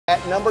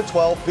at number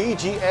 12,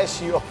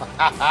 BGSU.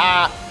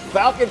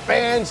 Falcon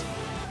fans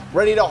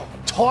ready to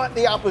taunt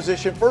the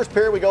opposition. First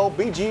period we go,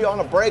 BG on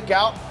a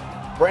breakout.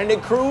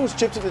 Brandon Cruz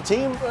chips at the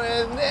team,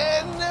 and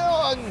then,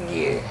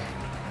 yeah.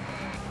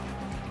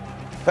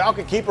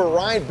 Falcon keeper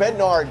Ryan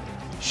Bednard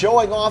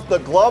showing off the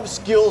glove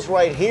skills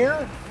right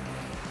here.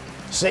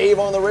 Save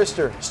on the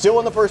wrister. Still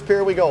in the first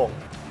period we go.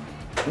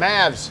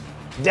 Mavs,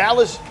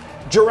 Dallas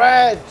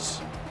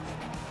Gerads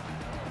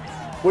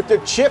with the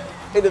chip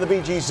into the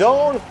BG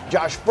zone.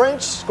 Josh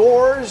French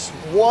scores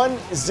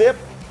 1-0.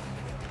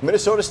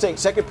 Minnesota State,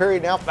 second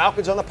period now.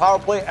 Falcons on the power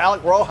play.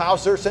 Alec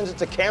Rohauser sends it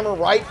to Cameron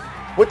Wright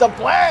with the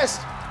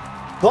blast.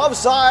 Glove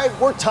side,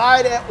 we're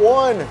tied at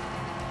 1.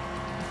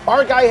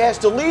 Our guy has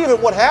to leave,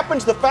 and what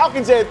happens? The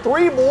Falcons add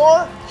 3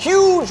 more.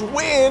 Huge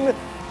win.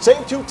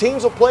 Same two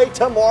teams will play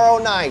tomorrow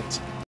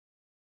night.